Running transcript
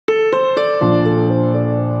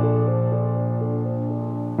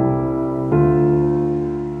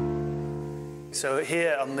So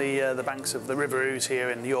here on the banks of the River Ouse here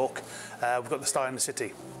in York, we've got the Star in the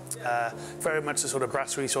City. Very much a sort of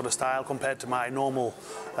brasserie sort of style compared to my normal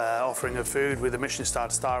offering of food with the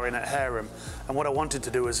Michelin-starred Star in at Hareham. And what I wanted to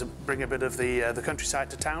do was bring a bit of the countryside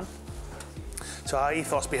to town. So our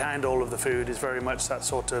ethos behind all of the food is very much that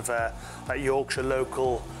sort of that Yorkshire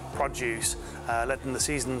local produce, letting the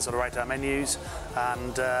seasons sort of write our menus,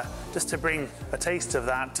 and just to bring a taste of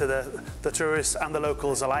that to the tourists and the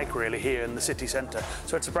locals alike really here in the city centre.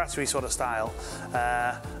 So it's a brasserie sort of style,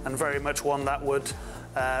 and very much one that would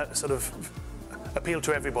sort of appeal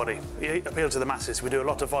to everybody, appeal to the masses. We do a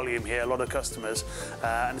lot of volume here, a lot of customers,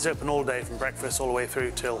 and it's open all day from breakfast all the way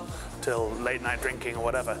through till late night drinking or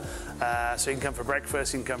whatever. So you can come for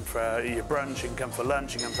breakfast, you can come for your brunch, you can come for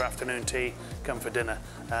lunch, you can come for afternoon tea, come for dinner.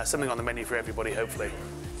 Something on the menu for everybody, hopefully.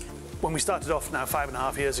 When we started off now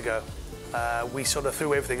 5.5 years ago, we sort of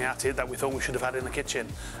threw everything at it that we thought we should have had in the kitchen.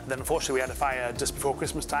 And then unfortunately we had a fire just before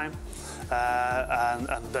Christmas time,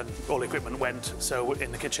 and then all the equipment went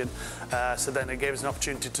in the kitchen. So then it gave us an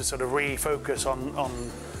opportunity to sort of refocus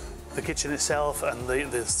on the kitchen itself and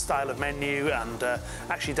the style of menu, and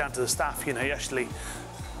actually down to the staff. You know, actually,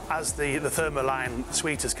 as the Thermaline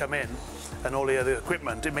suite has come in and all the other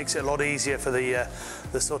equipment, it makes it a lot easier for the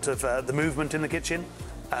sort of the movement in the kitchen.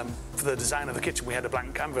 For the design of the kitchen, we had a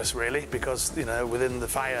blank canvas really, because you know within the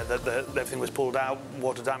fire that everything was pulled out,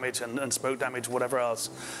 water damage and smoke damage, whatever else.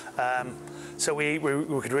 So we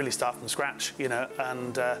could really start from scratch, you know.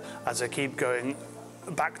 And as I keep going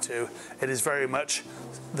back to, it is very much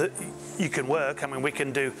that you can work. I mean, we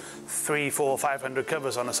can do 300, 400, 500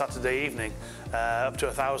 covers on a Saturday evening, up to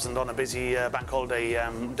 1,000 on a busy bank holiday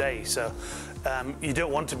day. So you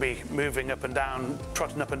don't want to be moving up and down,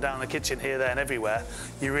 trotting up and down the kitchen here, there and everywhere.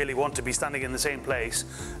 You really want to be standing in the same place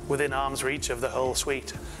within arm's reach of the whole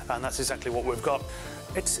suite, and that's exactly what we've got.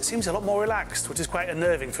 It seems a lot more relaxed, which is quite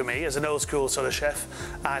unnerving for me as an old school sort of chef.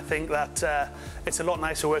 I think that it's a lot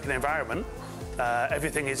nicer working environment.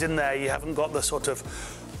 Everything is in there. You haven't got the sort of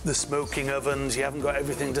the smoking ovens. You haven't got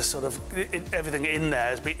everything just sort of everything in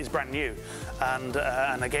there is brand new. And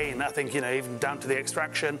again, I think, you know, even down to the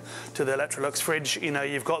extraction, to the Electrolux fridge, you know,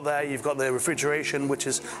 you've got the refrigeration, which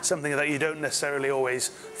is something that you don't necessarily always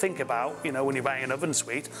think about, you know, when you're buying an oven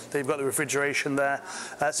suite. They've got the refrigeration there.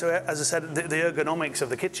 So as I said, the ergonomics of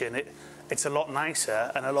the kitchen, it's a lot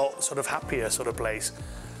nicer and a lot sort of happier sort of place.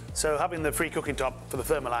 So having the free cooking top for the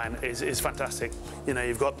Thermaline is fantastic. You know,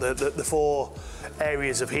 you've got the 4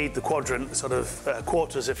 areas of heat, the quadrant sort of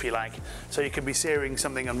quarters, if you like. So you can be searing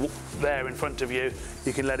something there in front of you.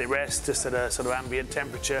 You can let it rest just at a sort of ambient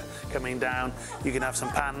temperature coming down. You can have some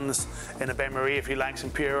pans in a bain-marie, if you like, some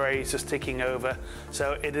purees just ticking over.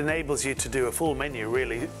 So it enables you to do a full menu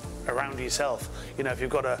really around yourself. You know, if you've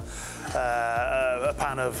got a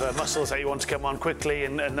pan of mussels that you want to come on quickly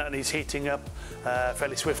and it's heating up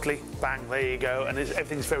fairly swiftly, bang, there you go, and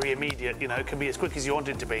everything's very immediate. You know, it can be as quick as you want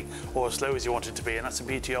it to be or as slow as you want it to be, and that's the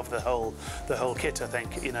beauty of the whole kit, I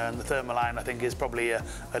think. You know, and the Thermaline, I think, is probably a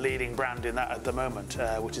leading brand in that at the moment,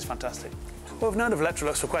 which is fantastic. Well, we've known of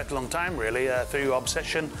Electrolux for quite a long time, really, through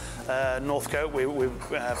Obsession, Northcote.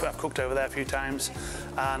 I've cooked over there a few times,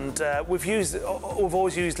 and we've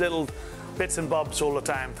always used little bits and bobs all the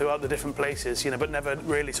time throughout the different places, you know, but never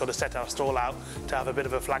really sort of set our stall out to have a bit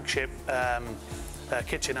of a flagship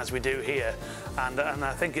kitchen as we do here. And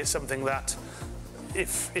I think it's something that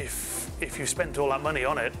if you've spent all that money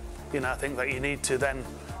on it, you know, I think that you need to then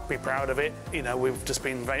be proud of it. You know, we've just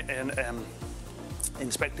been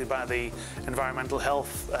inspected by the environmental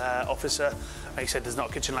health officer. He said there's not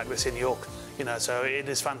a kitchen like this in York. You know, so it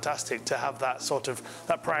is fantastic to have that sort of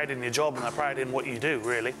pride in your job and that pride in what you do,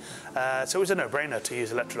 really. So it was a no-brainer to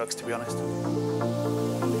use Electrolux, to be honest.